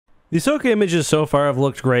The Ahsoka images so far have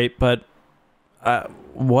looked great, but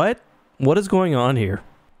what is going on here?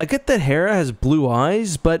 I get that Hera has blue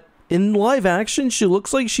eyes, but in live action, she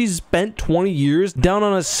looks like she's spent 20 years down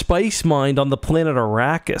on a spice mine on the planet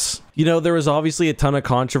Arrakis. You know, there was obviously a ton of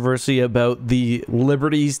controversy about the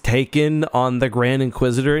liberties taken on the Grand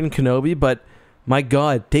Inquisitor in Kenobi, but my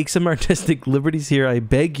god, take some artistic liberties here, I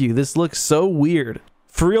beg you. This looks so weird.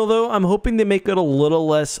 For real though, I'm hoping they make it a little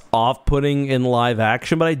less off-putting in live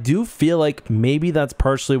action, but I do feel like maybe that's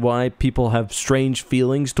partially why people have strange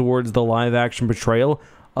feelings towards the live action portrayal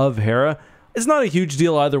of Hera. It's not a huge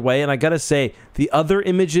deal either way, and I gotta say, the other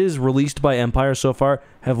images released by Empire so far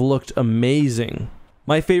have looked amazing.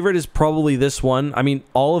 My favorite is probably this one. I mean,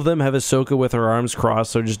 all of them have Ahsoka with her arms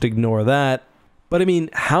crossed, so just ignore that. But I mean,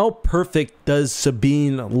 how perfect does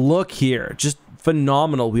Sabine look here? Just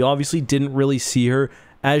phenomenal. We obviously didn't really see her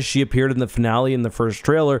as she appeared in the finale in the first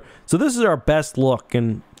trailer, so this is our best look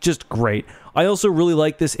and just great. I also really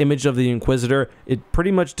like this image of the Inquisitor. It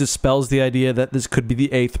pretty much dispels the idea that this could be the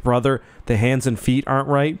 8th brother. The hands and feet aren't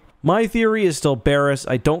right. My theory is still Barriss.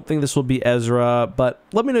 I don't think this will be Ezra, but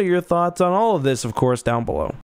let me know your thoughts on all of this, of course, down below.